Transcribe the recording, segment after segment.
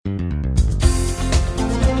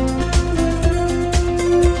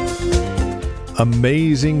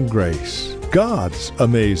Amazing grace. God's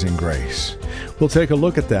amazing grace. We'll take a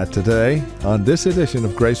look at that today on this edition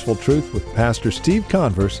of Graceful Truth with Pastor Steve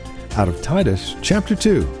Converse out of Titus chapter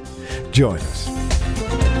 2. Join us.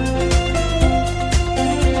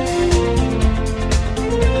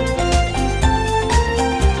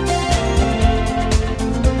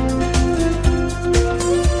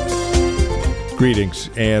 Greetings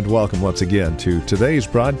and welcome once again to today's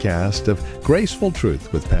broadcast of Graceful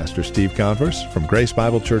Truth with Pastor Steve Converse from Grace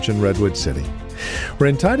Bible Church in Redwood City. We're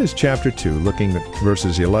in Titus chapter 2, looking at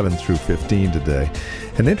verses 11 through 15 today,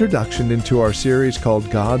 an introduction into our series called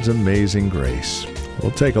God's Amazing Grace. We'll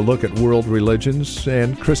take a look at world religions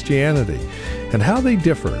and Christianity and how they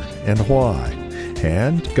differ and why,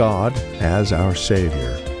 and God as our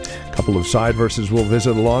Savior. A couple of side verses we'll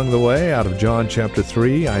visit along the way out of John chapter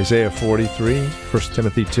 3, Isaiah 43, 1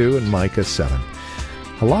 Timothy 2, and Micah 7.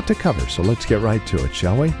 A lot to cover, so let's get right to it,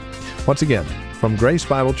 shall we? Once again, from Grace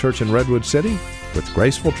Bible Church in Redwood City, with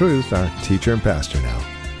Graceful Truth, our teacher and pastor now,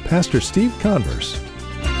 Pastor Steve Converse.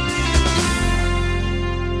 You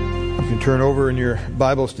can turn over in your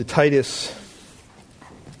Bibles to Titus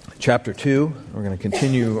chapter 2. We're going to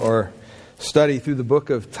continue our study through the book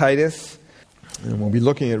of Titus. And we'll be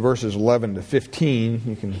looking at verses 11 to 15.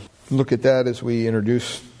 You can look at that as we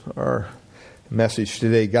introduce our message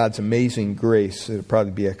today, God's Amazing Grace. There'll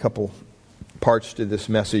probably be a couple parts to this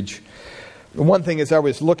message. The one thing is I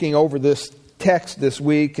was looking over this text this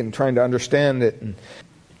week and trying to understand it and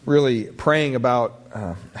really praying about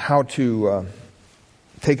how to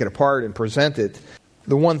take it apart and present it.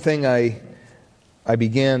 The one thing I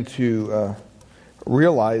began to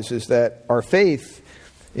realize is that our faith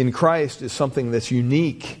in Christ is something that's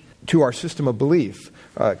unique to our system of belief.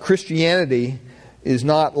 Christianity is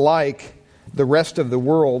not like the rest of the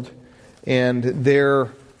world and their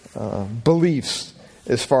beliefs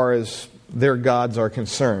as far as their gods are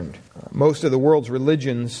concerned. Most of the world's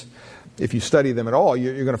religions, if you study them at all,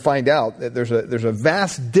 you're going to find out that there's a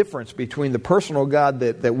vast difference between the personal God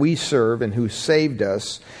that we serve and who saved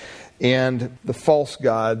us and the false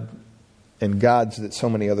God and gods that so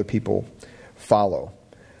many other people follow.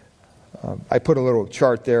 I put a little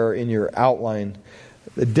chart there in your outline,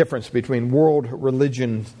 the difference between world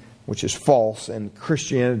religion, which is false, and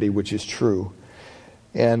Christianity, which is true.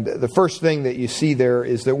 And the first thing that you see there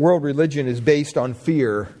is that world religion is based on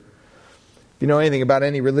fear. If you know anything about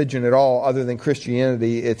any religion at all other than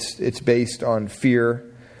Christianity, it's based on fear.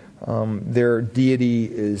 Their deity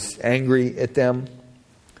is angry at them.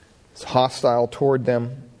 It's hostile toward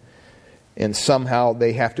them. And somehow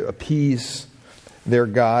they have to appease their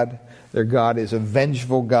God. Their God is a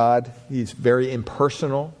vengeful God. He's very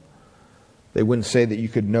impersonal. They wouldn't say that you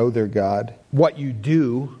could know their God. What you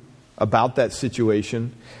do about that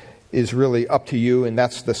situation is really up to you, and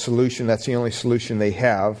that's the solution. That's the only solution they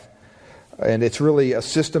have. And it's really a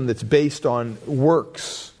system that's based on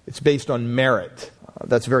works. It's based on merit.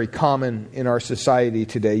 That's very common in our society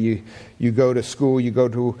today. You go to school,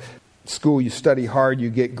 you study hard, you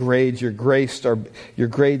get grades. Your grades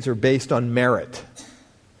are based on merit.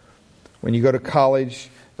 When you go to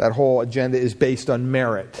college, that whole agenda is based on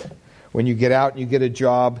merit. When you get out and you get a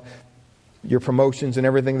job, your promotions and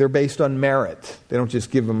everything, they're based on merit. They don't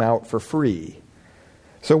just give them out for free.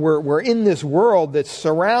 So we're in this world that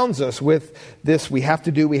surrounds us with this we have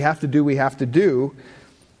to do.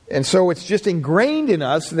 And so it's just ingrained in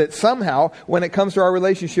us that somehow, when it comes to our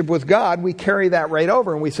relationship with God, we carry that right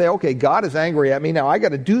over and we say, okay, God is angry at me, now I got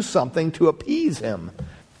to do something to appease Him.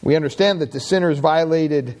 We understand that the sinner's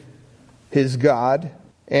violated his God,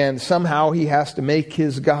 and somehow he has to make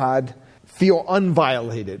his God feel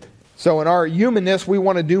unviolated. So in our humanness, we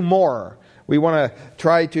want to do more. We want to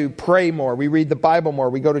try to pray more. We read the Bible more.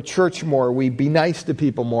 We go to church more. We be nice to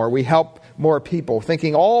people more. We help more people.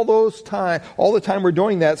 Thinking all the time we're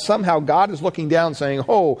doing that, somehow God is looking down saying,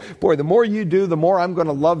 oh, boy, the more you do, the more I'm going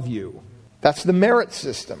to love you. That's the merit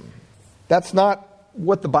system. That's not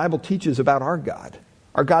what the Bible teaches about our God.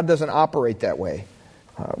 Our God doesn't operate that way.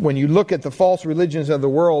 When you look at the false religions of the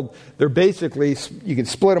world, they're basically, you can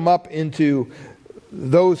split them up into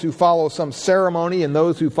those who follow some ceremony and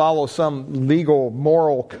those who follow some legal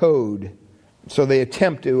moral code. So they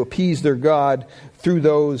attempt to appease their God through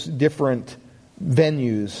those different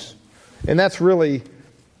venues. And that's really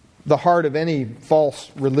the heart of any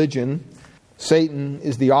false religion. Satan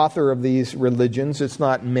is the author of these religions. It's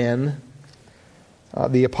not men.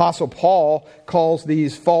 The Apostle Paul calls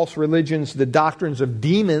these false religions the doctrines of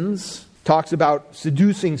demons, talks about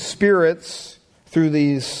seducing spirits through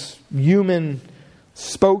these human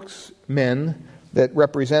spokesmen that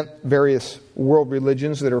represent various world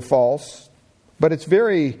religions that are false. but it's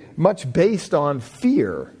very much based on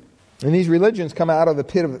fear. And these religions come out of the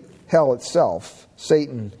pit of hell itself.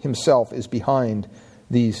 Satan himself is behind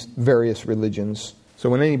these various religions. So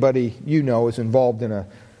when anybody you know is involved in a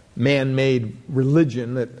man-made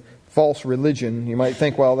religion, that false religion, you might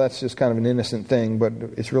think, well, that's just kind of an innocent thing, but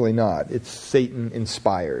it's really not. It's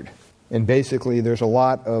Satan-inspired. And basically there's a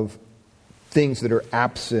lot of things that are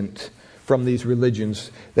absent from these religions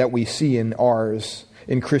that we see in ours,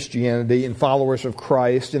 in Christianity, in followers of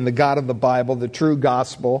Christ, in the God of the Bible, the true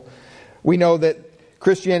gospel. We know that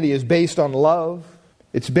Christianity is based on love.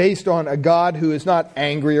 It's based on a God who is not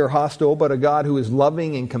angry or hostile, but a God who is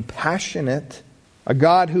loving and compassionate. A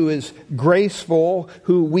God who is graceful,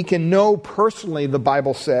 who we can know personally, the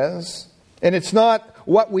Bible says. And it's not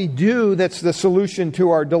what we do that's the solution to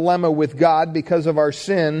our dilemma with God because of our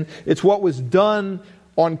sin. It's what was done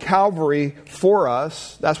on Calvary for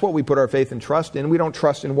us. That's what we put our faith and trust in. We don't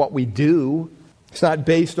trust in what we do. It's not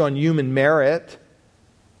based on human merit.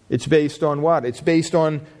 It's based on what? It's based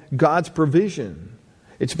on God's provision.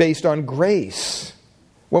 It's based on grace.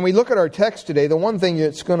 When we look at our text today, the one thing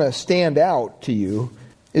that's going to stand out to you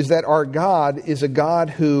is that our God is a God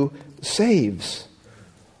who saves.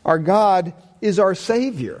 Our God is our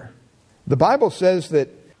Savior. The Bible says that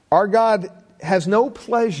our God has no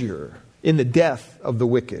pleasure in the death of the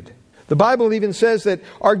wicked. The Bible even says that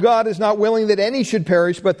our God is not willing that any should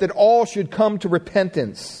perish, but that all should come to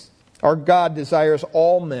repentance. Our God desires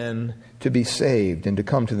all men to be saved and to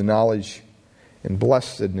come to the knowledge and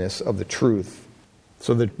blessedness of the truth,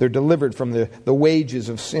 so that they're delivered from the wages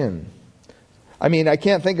of sin. I mean, I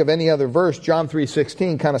can't think of any other verse. John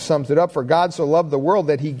 3:16 kind of sums it up. For God so loved the world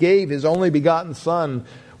that He gave His only begotten Son,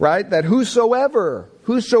 right? That whosoever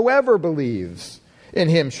believes in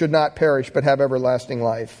Him should not perish but have everlasting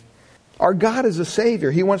life. Our God is a Savior.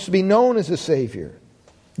 He wants to be known as a Savior.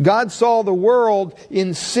 God saw the world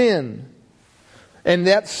in sin, and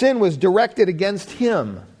that sin was directed against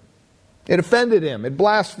Him. It offended Him. It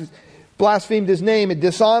blasphemed His name. It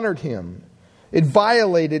dishonored Him. It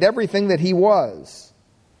violated everything that He was.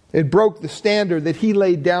 It broke the standard that He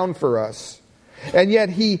laid down for us. And yet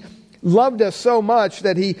He loved us so much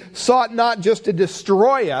that He sought not just to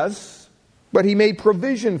destroy us, but He made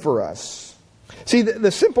provision for us. See,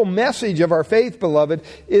 the simple message of our faith, beloved,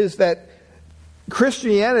 is that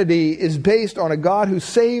Christianity is based on a God who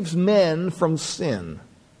saves men from sin.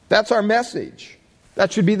 That's our message.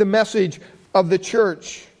 That should be the message of the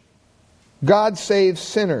church. God saves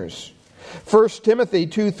sinners. 1 Timothy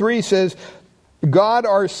 2:3 says, God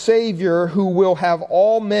our Savior, who will have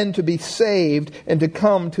all men to be saved and to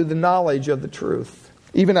come to the knowledge of the truth.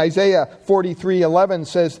 Even Isaiah 43:11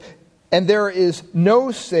 says, and there is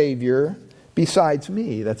no Savior besides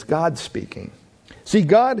me. That's God speaking. See,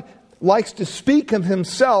 God likes to speak of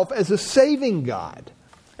Himself as a saving God.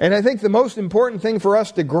 And I think the most important thing for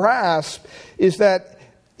us to grasp is that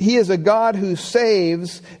He is a God who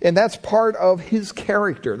saves, and that's part of His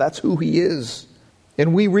character. That's who He is.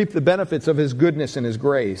 And we reap the benefits of His goodness and His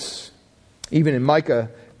grace. Even in Micah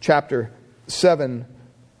chapter 7,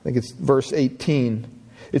 I think it's verse 18,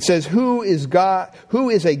 it says, Who is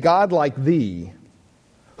a God like thee?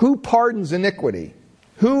 Who pardons iniquity?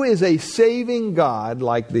 Who is a saving God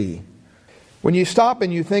like thee? When you stop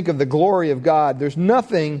and you think of the glory of God, there's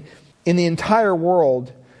nothing in the entire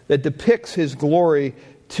world that depicts His glory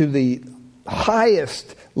to the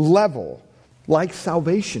highest level like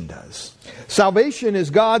salvation does. Salvation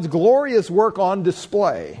is God's glorious work on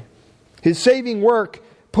display. His saving work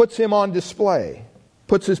puts Him on display,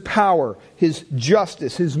 puts His power, His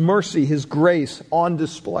justice, His mercy, His grace on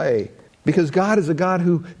display. Because God is a God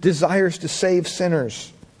who desires to save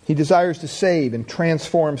sinners. He desires to save and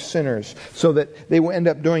transform sinners so that they will end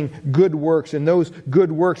up doing good works, and those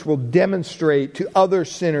good works will demonstrate to other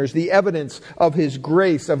sinners the evidence of His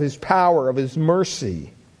grace, of His power, of His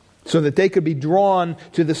mercy, so that they could be drawn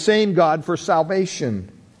to the same God for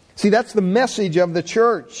salvation. See, that's the message of the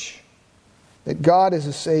church, that God is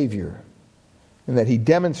a Savior and that He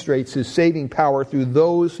demonstrates His saving power through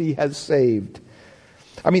those He has saved.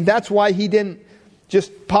 I mean, that's why He didn't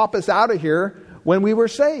just pop us out of here when we were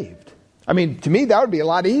saved. I mean, to me, that would be a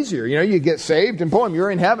lot easier. You know, you get saved and boom, you're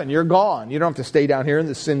in heaven. You're gone. You don't have to stay down here in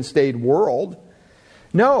the sin-stained world.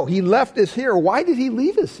 No, He left us here. Why did He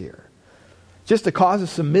leave us here? Just to cause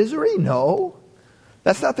us some misery? No.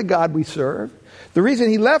 That's not the God we serve. The reason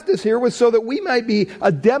He left us here was so that we might be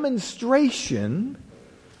a demonstration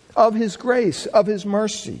of His grace, of His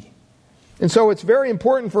mercy. And so it's very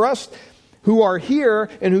important for us who are here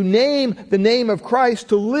and who name the name of Christ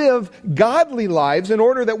to live godly lives in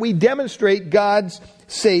order that we demonstrate God's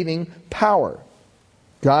saving power.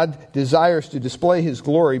 God desires to display His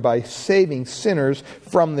glory by saving sinners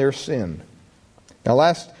from their sin. Now,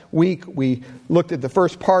 last week we looked at the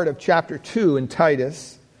first part of chapter 2 in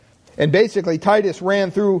Titus. And basically, Titus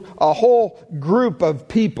ran through a whole group of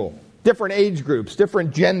people, different age groups,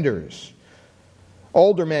 different genders.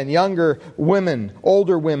 Older men, younger women,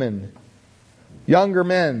 older women, younger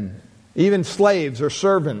men, even slaves or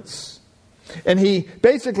servants. And he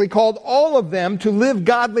basically called all of them to live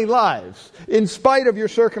godly lives in spite of your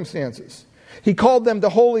circumstances. He called them to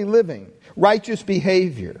holy living, righteous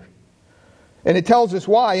behavior. And it tells us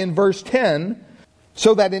why in verse 10,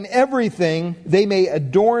 so that in everything they may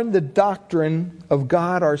adorn the doctrine of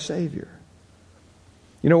God our Savior.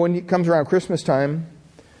 You know, when it comes around Christmas time,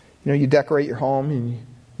 you know, you decorate your home and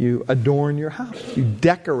you adorn your house. You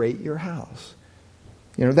decorate your house.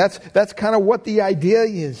 You know, that's kind of what the idea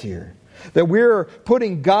is here. That we're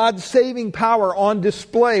putting God's saving power on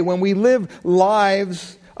display when we live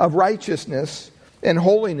lives of righteousness and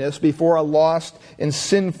holiness before a lost and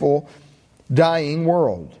sinful, dying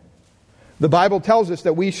world. The Bible tells us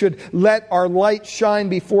that we should let our light shine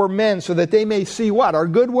before men so that they may see what? Our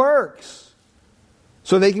good works.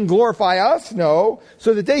 So they can glorify us? No.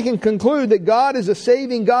 So that they can conclude that God is a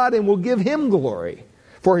saving God and will give Him glory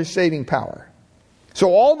for His saving power. So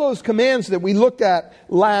all those commands that we looked at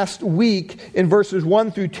last week in verses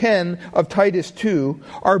 1 through 10 of Titus 2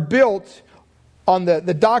 are built on the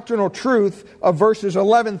doctrinal truth of verses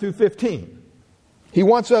 11 through 15. He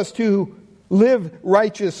wants us to live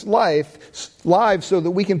righteous lives so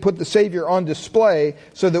that we can put the Savior on display,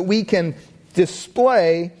 so that we can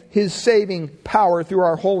display His saving power through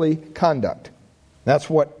our holy conduct. That's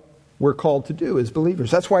what we're called to do as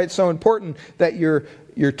believers. That's why it's so important that your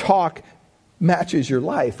talk matches your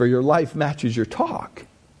life, or your life matches your talk.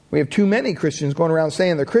 We have too many Christians going around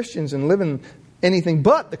saying they're Christians and living anything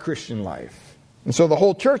but the Christian life. And so the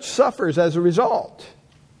whole church suffers as a result.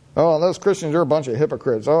 Oh, those Christians are a bunch of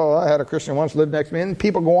hypocrites. Oh, I had a Christian once live next to me. And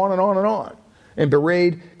people go on and on and on and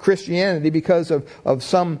berate Christianity because of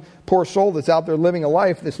some poor soul that's out there living a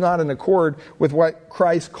life that's not in accord with what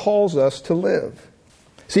Christ calls us to live.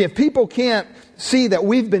 See, if people can't see that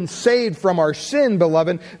we've been saved from our sin,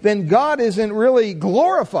 beloved, then God isn't really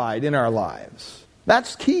glorified in our lives.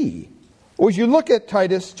 That's key. Well, as you look at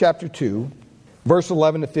Titus chapter 2, verse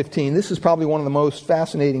 11 to 15, this is probably one of the most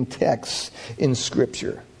fascinating texts in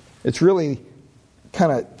Scripture. It's really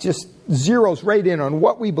kind of just zeroes right in on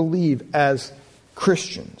what we believe as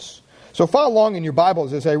Christians. So follow along in your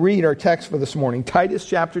Bibles as I read our text for this morning, Titus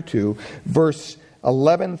chapter 2, verse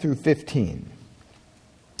 11 through 15.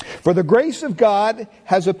 For the grace of God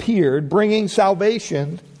has appeared, bringing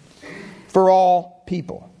salvation for all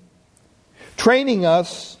people, training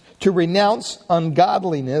us to renounce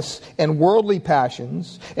ungodliness and worldly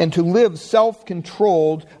passions, and to live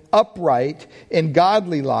self-controlled, upright, and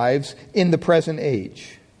godly lives in the present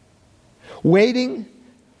age, waiting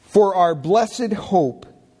for our blessed hope,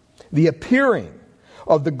 the appearing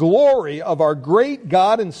of the glory of our great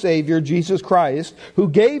God and Savior, Jesus Christ, who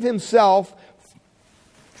gave Himself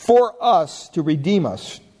for us to redeem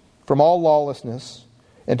us from all lawlessness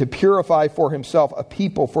and to purify for Himself a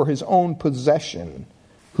people for His own possession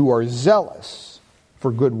who are zealous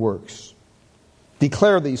for good works.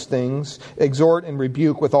 Declare these things, exhort and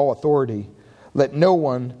rebuke with all authority. Let no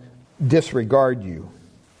one disregard you.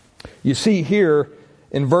 You see here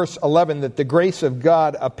in verse 11 that the grace of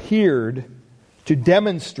God appeared to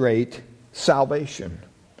demonstrate salvation.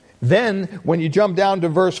 Then, when you jump down to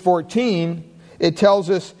verse 14, it tells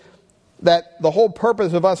us that the whole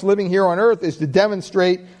purpose of us living here on earth is to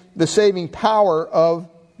demonstrate the saving power of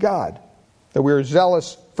God. That we are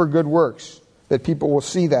zealous for good works. That people will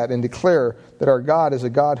see that and declare that our God is a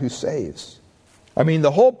God who saves. I mean,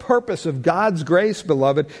 the whole purpose of God's grace,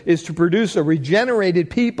 beloved, is to produce a regenerated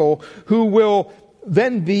people who will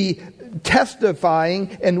then be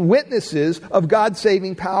testifying and witnesses of God's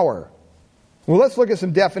saving power. Well, let's look at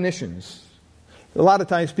some definitions. A lot of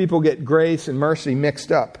times people get grace and mercy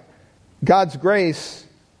mixed up. God's grace,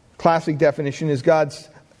 classic definition, is God's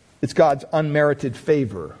unmerited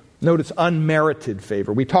favor. Notice unmerited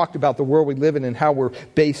favor. We talked about the world we live in and how we're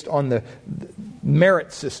based on the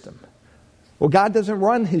merit system. Well, God doesn't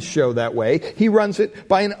run His show that way. He runs it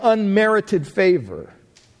by an unmerited favor.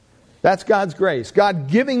 That's God's grace. God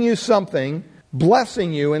giving you something,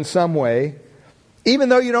 blessing you in some way, even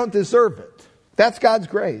though you don't deserve it. That's God's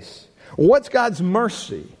grace. What's God's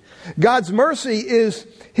mercy? God's mercy is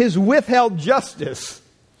His withheld justice.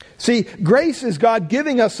 See, grace is God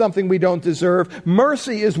giving us something we don't deserve.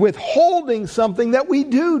 Mercy is withholding something that we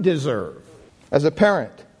do deserve. As a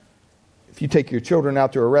parent, if you take your children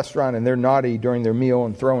out to a restaurant and they're naughty during their meal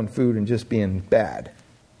and throwing food and just being bad,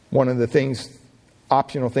 one of the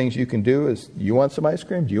optional things you can do is, you want some ice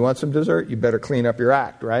cream? Do you want some dessert? You better clean up your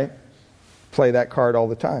act, right? Play that card all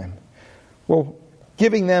the time. Well,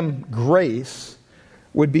 giving them grace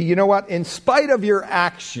would be, you know what? In spite of your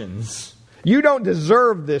actions, you don't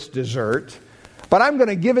deserve this dessert, but I'm going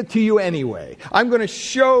to give it to you anyway. I'm going to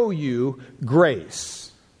show you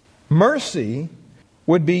grace. Mercy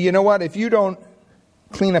would be, you know what? If you don't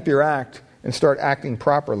clean up your act and start acting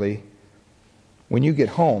properly, when you get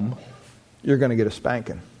home, you're going to get a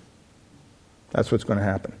spanking. That's what's going to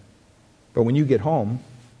happen. But when you get home,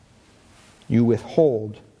 you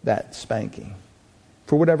withhold that spanking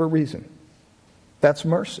for whatever reason. That's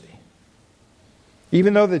mercy.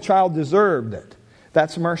 Even though the child deserved it,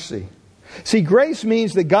 that's mercy. See, grace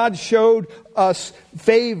means that God showed us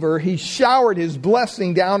favor. He showered His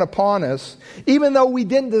blessing down upon us, even though we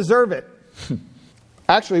didn't deserve it.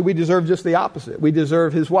 Actually, we deserve just the opposite. We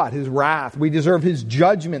deserve His what? His wrath. We deserve His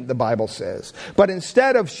judgment, the Bible says. But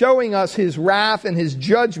instead of showing us His wrath and His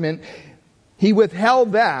judgment, He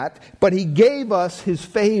withheld that, but He gave us His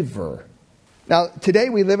favor. Now, today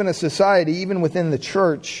we live in a society, even within the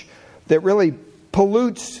church, that really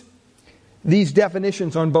pollutes these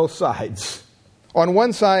definitions on both sides. On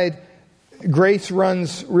one side, grace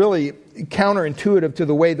runs really counterintuitive to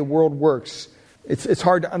the way the world works. It's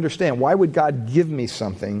hard to understand. Why would God give me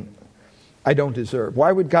something I don't deserve?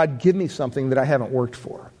 Why would God give me something that I haven't worked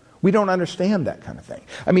for? We don't understand that kind of thing.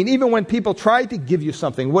 I mean, even when people try to give you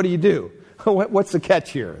something, what do? What's the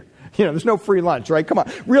catch here? There's no free lunch, right? Come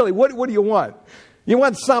on. Really, what do you want? You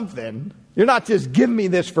want something. You're not just giving me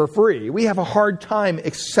this for free. We have a hard time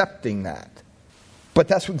accepting that. But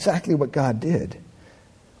that's exactly what God did.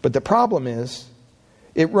 But the problem is,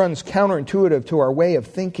 it runs counterintuitive to our way of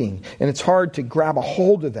thinking, and it's hard to grab a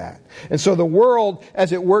hold of that. And so the world,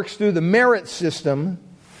 as it works through the merit system,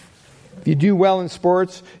 if you do well in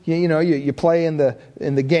sports, you play in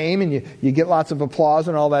the game and you get lots of applause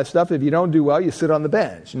and all that stuff. If you don't do well, you sit on the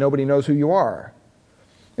bench. Nobody knows who you are.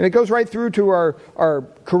 And it goes right through to our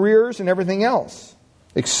careers and everything else.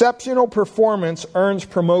 Exceptional performance earns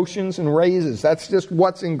promotions and raises. That's just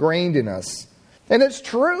what's ingrained in us. And it's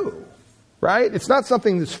true. Right? It's not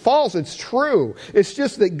something that's false. It's true. It's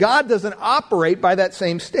just that God doesn't operate by that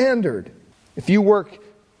same standard. If you work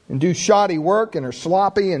and do shoddy work and are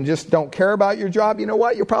sloppy and just don't care about your job, you know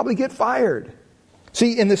what? You'll probably get fired.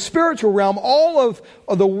 See, in the spiritual realm, all of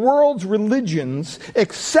the world's religions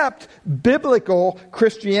except biblical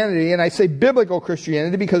Christianity, and I say biblical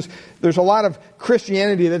Christianity because there's a lot of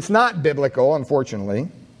Christianity that's not biblical, unfortunately.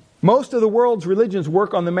 Most of the world's religions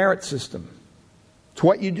work on the merit system. It's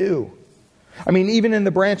what you do. I mean, even in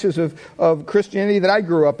the branches of Christianity that I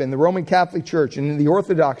grew up in, the Roman Catholic Church and the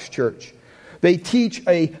Orthodox Church, they teach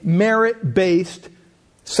a merit-based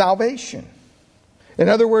salvation. In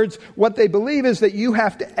other words, what they believe is that you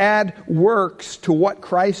have to add works to what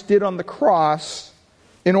Christ did on the cross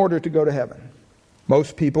in order to go to heaven.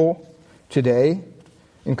 Most people today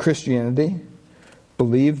in Christianity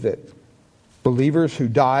believe that believers who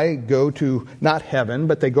die go to not heaven,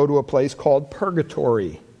 but they go to a place called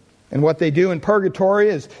purgatory. And what they do in purgatory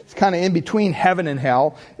is it's kind of in between heaven and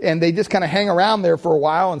hell. And they just kind of hang around there for a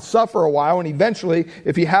while and suffer a while. And eventually,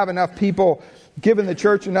 if you have enough people giving the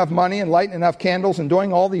church enough money and lighting enough candles and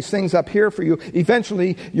doing all these things up here for you,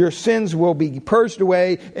 eventually your sins will be purged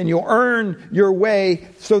away and you'll earn your way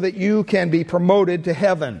so that you can be promoted to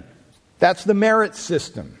heaven. That's the merit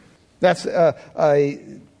system. That's a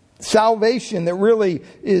salvation that really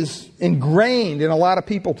is ingrained in a lot of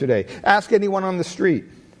people today. Ask anyone on the street.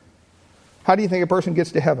 How do you think a person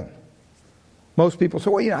gets to heaven? Most people say,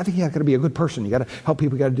 well, I think you got to be a good person. You got to help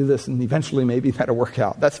people, you got to do this, and eventually maybe that'll work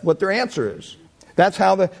out. That's what their answer is. That's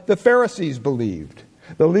how the Pharisees believed.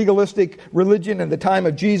 The legalistic religion in the time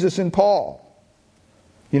of Jesus and Paul.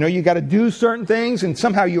 You got to do certain things, and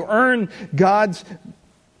somehow you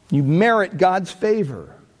merit God's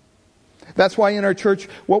favor. That's why in our church,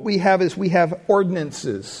 what we have is we have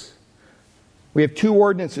ordinances. We have two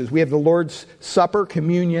ordinances. We have the Lord's Supper,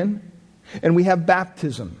 communion, and we have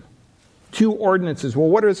baptism. Two ordinances. Well,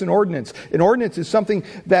 what is an ordinance? An ordinance is something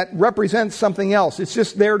that represents something else. It's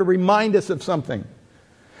just there to remind us of something.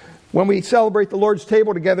 When we celebrate the Lord's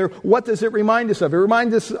table together, what does it remind us of? It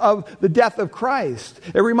reminds us of the death of Christ.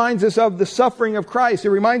 It reminds us of the suffering of Christ.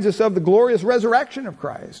 It reminds us of the glorious resurrection of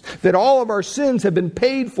Christ. That all of our sins have been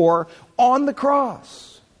paid for on the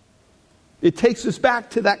cross. It takes us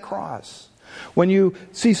back to that cross. When you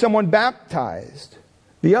see someone baptized,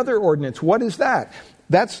 the other ordinance, what is that?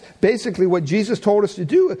 That's basically what Jesus told us to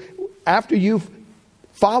do. After you've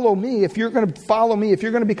follow me, if you're going to follow me, if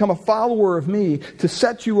you're going to become a follower of me, to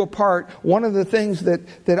set you apart, one of the things that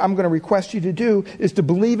I'm going to request you to do is to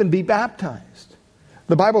believe and be baptized.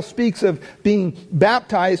 The Bible speaks of being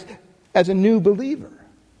baptized as a new believer.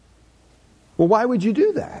 Well, why would you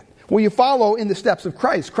do that? Well, you follow in the steps of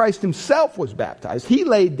Christ. Christ himself was baptized. He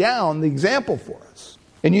laid down the example for us.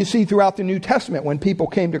 And you see throughout the New Testament, when people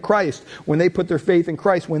came to Christ, when they put their faith in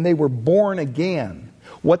Christ, when they were born again,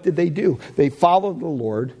 what did they do? They followed the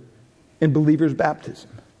Lord in believer's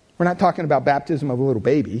baptism. We're not talking about baptism of a little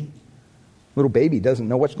baby. Little baby doesn't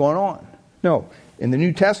know what's going on. No, in the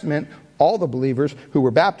New Testament, all the believers who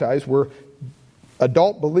were baptized were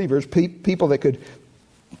adult believers, people that could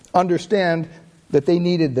understand that they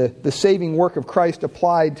needed the saving work of Christ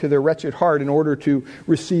applied to their wretched heart in order to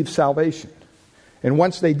receive salvation. And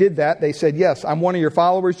once they did that, they said, yes, I'm one of your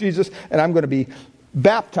followers, Jesus, and I'm going to be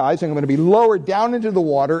baptized, and I'm going to be lowered down into the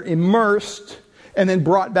water, immersed, and then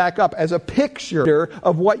brought back up as a picture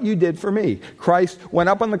of what you did for me. Christ went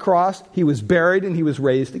up on the cross, he was buried, and he was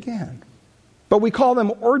raised again. But we call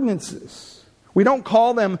them ordinances. We don't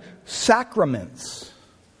call them sacraments.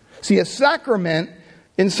 See, a sacrament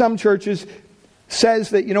in some churches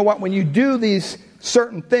says that, you know what, when you do these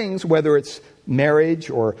certain things, whether it's marriage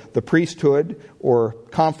or the priesthood or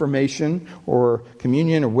confirmation or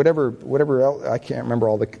communion or whatever else, I can't remember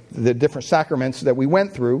all the different sacraments that we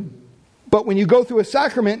went through. But when you go through a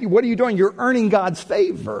sacrament, what are you doing? You're earning God's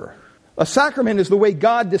favor. A sacrament is the way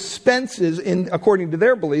God dispenses, according to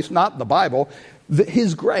their beliefs, not the Bible,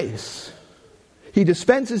 his grace. He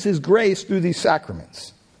dispenses his grace through these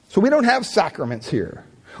sacraments. So we don't have sacraments here.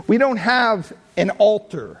 We don't have an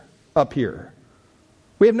altar up here.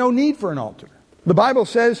 We have no need for an altar. The Bible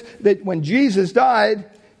says that when Jesus died,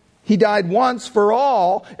 he died once for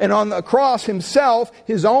all, and on the cross himself,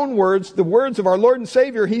 his own words, the words of our Lord and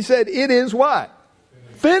Savior, he said, it is what?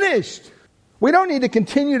 Finished. We don't need to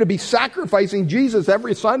continue to be sacrificing Jesus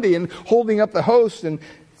every Sunday and holding up the host and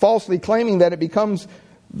falsely claiming that it becomes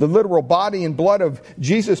the literal body and blood of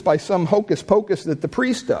Jesus by some hocus pocus that the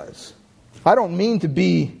priest does. I don't mean to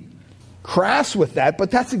be crass with that, but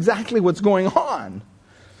that's exactly what's going on.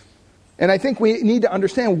 And I think we need to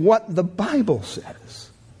understand what the Bible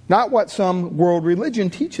says, not what some world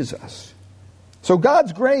religion teaches us. So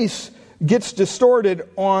God's grace gets distorted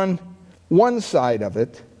on one side of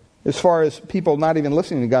it, as far as people not even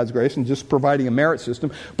listening to God's grace and just providing a merit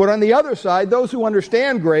system. But on the other side, those who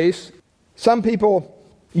understand grace, some people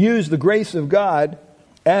use the grace of God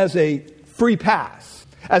as a free pass,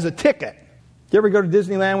 as a ticket. Did you ever go to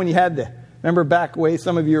Disneyland when you had remember back way,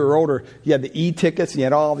 some of you are older, you had the e-tickets, and you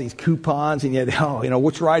had all these coupons, and you had,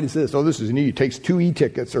 which ride is this? Oh, this is an it takes 2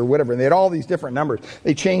 e-tickets or whatever. And they had all these different numbers.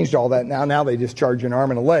 They changed all that now. Now they just charge you an arm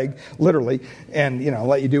and a leg, literally, and,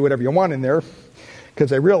 let you do whatever you want in there, because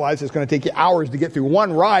they realize it's going to take you hours to get through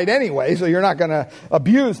one ride anyway, so you're not going to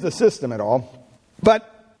abuse the system at all. But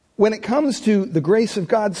when it comes to the grace of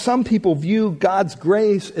God, some people view God's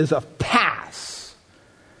grace as a pass.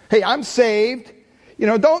 Hey, I'm saved.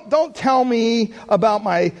 Don't tell me about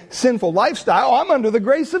my sinful lifestyle. I'm under the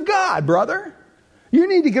grace of God, brother. You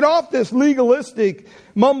need to get off this legalistic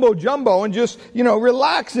mumbo jumbo and just,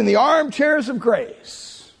 relax in the armchairs of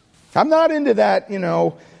grace. I'm not into that,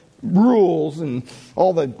 rules and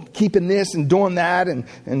all the keeping this and doing that,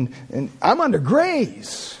 and I'm under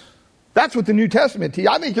grace. That's what the New Testament teaches.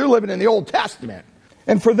 I think you're living in the Old Testament.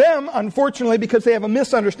 And for them, unfortunately, because they have a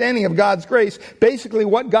misunderstanding of God's grace, basically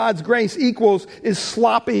what God's grace equals is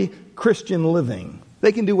sloppy Christian living.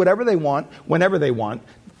 They can do whatever they want, whenever they want,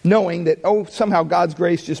 knowing that, somehow God's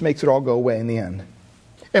grace just makes it all go away in the end.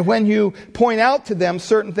 And when you point out to them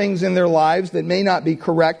certain things in their lives that may not be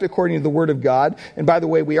correct according to the Word of God, and by the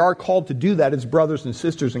way, we are called to do that as brothers and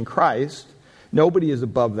sisters in Christ. Nobody is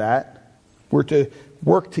above that. We're to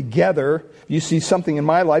work together. If you see something in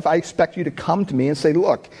my life, I expect you to come to me and say,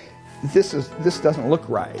 look, this doesn't look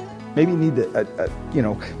right. Maybe you need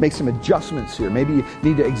to make some adjustments here. Maybe you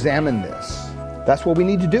need to examine this. That's what we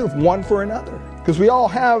need to do, one for another. Because we all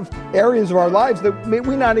have areas of our lives that may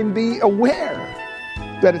we not even be aware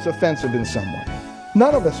that it's offensive in some way.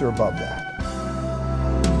 None of us are above that.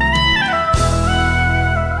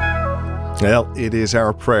 Well, it is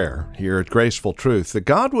our prayer here at Graceful Truth that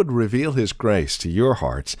God would reveal His grace to your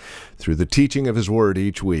hearts through the teaching of His Word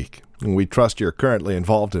each week. And we trust you're currently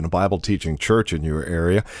involved in a Bible teaching church in your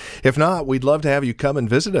area. If not, we'd love to have you come and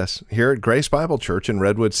visit us here at Grace Bible Church in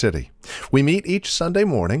Redwood City. We meet each Sunday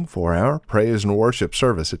morning for our praise and worship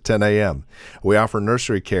service at 10 a.m. We offer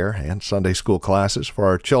nursery care and Sunday school classes for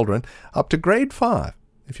our children up to grade 5.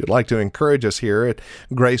 If you'd like to encourage us here at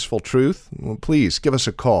Graceful Truth, please give us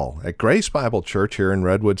a call at Grace Bible Church here in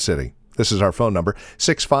Redwood City. This is our phone number,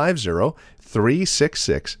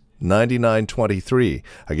 650-366-9923.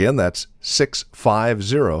 Again, that's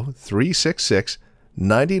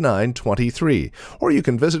 650-366-9923. Or you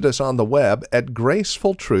can visit us on the web at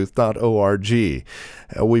gracefultruth.org.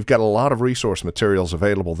 We've got a lot of resource materials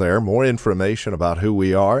available there, more information about who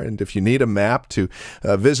we are, and if you need a map to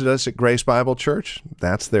visit us at Grace Bible Church,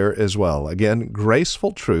 that's there as well. Again,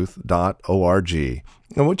 gracefultruth.org.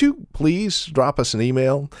 And would you please drop us an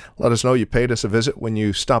email? Let us know you paid us a visit when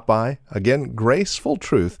you stop by. Again,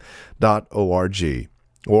 gracefultruth.org.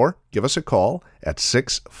 Or give us a call at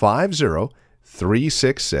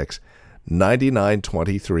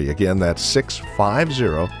 650-366-9923. Again, that's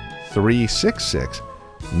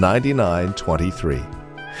 650-366-9923.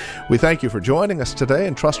 We thank you for joining us today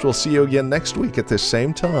and trust we'll see you again next week at this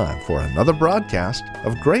same time for another broadcast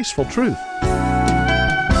of Graceful Truth.